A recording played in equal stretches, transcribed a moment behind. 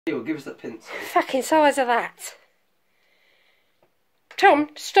Give us that pencil. Fucking size of that. Tom,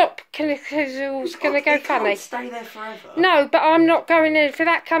 stop. It's going to go funny. Can't stay there forever. No, but I'm not going in. If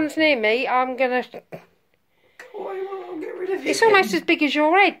that comes near me, I'm going to... Why won't get rid of it? It's almost as big as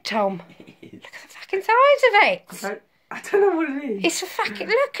your head, Tom. It is. Look at the fucking size of it. I don't know what it is. It's a fucking...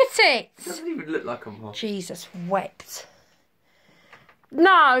 Look at it. It doesn't even look like a moth. Jesus wept.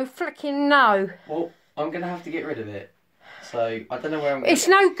 No, flicking no. Well, I'm going to have to get rid of it. So, I don't know where I'm... It's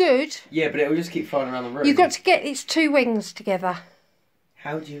no good. Yeah, but it will just keep flying around the room. You've got to get its two wings together.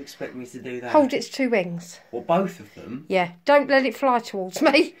 How do you expect me to do that? Hold its two wings. Well, both of them? Yeah, don't let it fly towards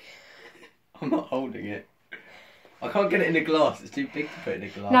me. I'm not holding it. I can't get it in a glass. It's too big to put in a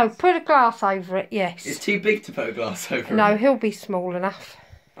glass. No, put a glass over it, yes. It's too big to put a glass over No, it. he'll be small enough.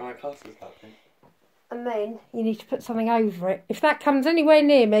 Alright, glass is that thing. And then you need to put something over it. If that comes anywhere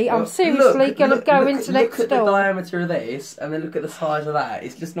near me, I'm seriously going to go into next door. Look at the diameter of this, and then look at the size of that.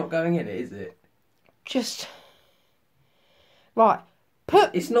 It's just not going in it, is it? Just... Right.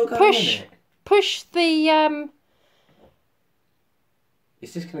 It's not going in it. Push the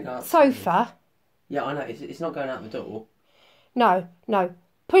It's just going to go out. sofa. Yeah, I know. It's not going out the door. No.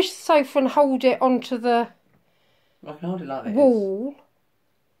 Push the sofa and hold it onto the I can hold it like this. wall.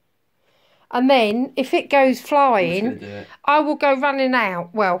 And then, if it goes flying, I'm just gonna do it. I will go running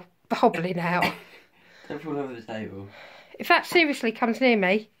out. Well, hobbling out. Don't fall over the table. If that seriously comes near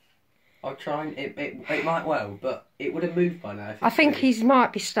me... I'll try and... It might well, but it would have moved by now. I think he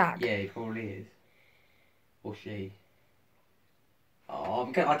might be stuck. Yeah, he probably is. Or she.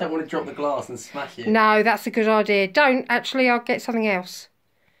 Oh, I don't want to drop the glass and smash it. No, that's a good idea. Don't. Actually, I'll get something else.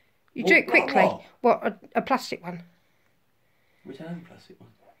 You do it quickly. What, a plastic one? We don't have a plastic one.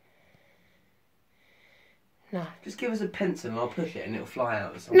 No. Just give us a pencil and I'll push it and it'll fly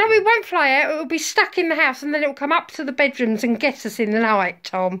out or something. No, it won't fly out. It'll be stuck in the house and then it'll come up to the bedrooms and get us in the night,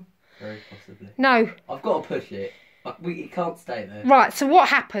 Tom. Very possibly. No. I've got to push it. It can't stay there. Right, so what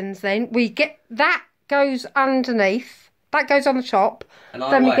happens then? We get... That goes underneath. That goes on the top. And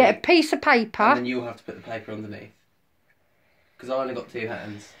then we get a piece of paper. And then you'll have to put the paper underneath. Because I only got two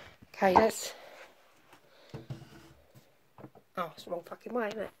hands. Okay, let's... Oh, it's the wrong fucking way,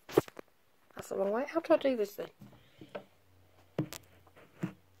 isn't it? That's the wrong way. How do I do this then?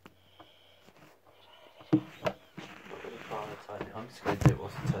 I'm just going to do it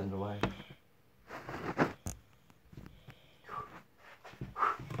whilst it turns away.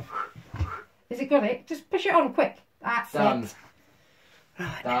 Has it got it? Just push it on quick. That's Done. it.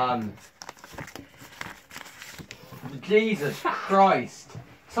 Done. Jesus Christ.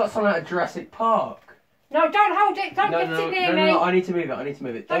 It's like something out of Jurassic Park. No, don't hold it. Don't get it near me. No, I need to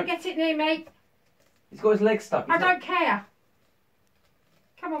move it. Don't get it near me. He's got his leg stuck. I don't care.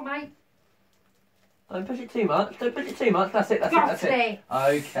 Come on, mate. Don't push it too much. Don't push it too much. That's it.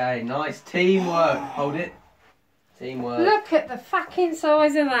 Okay, nice. Teamwork. Hold it. Teamwork. Look at the fucking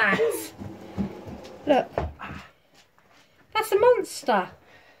size of that. Look. That's a monster.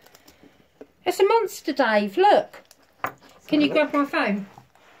 It's a monster, Dave. Look. Can you grab my phone?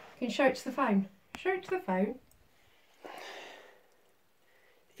 Can you show it to the phone? Show it to the phone.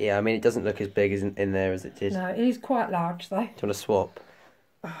 Yeah, I mean, it doesn't look as big as in there as it did. No, it is quite large, though. Do you want to swap?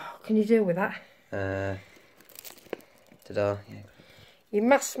 Oh, can you deal with that? Ta-da. Yeah. You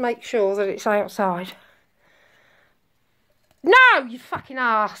must make sure that it's outside. No, you fucking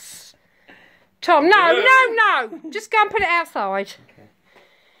ass. Tom, no. Just go and put it outside.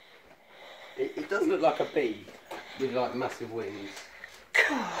 Okay. It does look like a bee with like massive wings.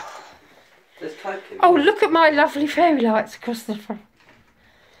 There's cloak in Oh, look at my lovely fairy lights across the front.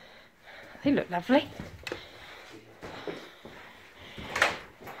 They look lovely.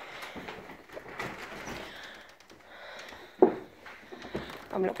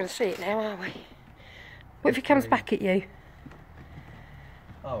 I'm not going to see it now, are we? What if it comes back at you?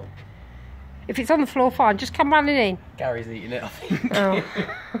 Oh. If it's on the floor, fine. Just come running in. Gary's eating it, I think. Oh.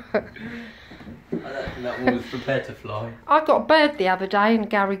 I don't think that one was prepared to fly. I got a bird the other day and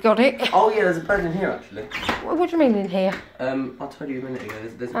Gary got it. Oh yeah, there's a bird in here actually. What do you mean in here? I told you a minute ago,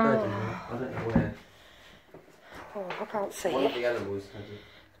 there's a bird in here. I don't know where. Oh, I can't see One it. of the animals has it.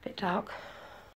 It's a bit dark.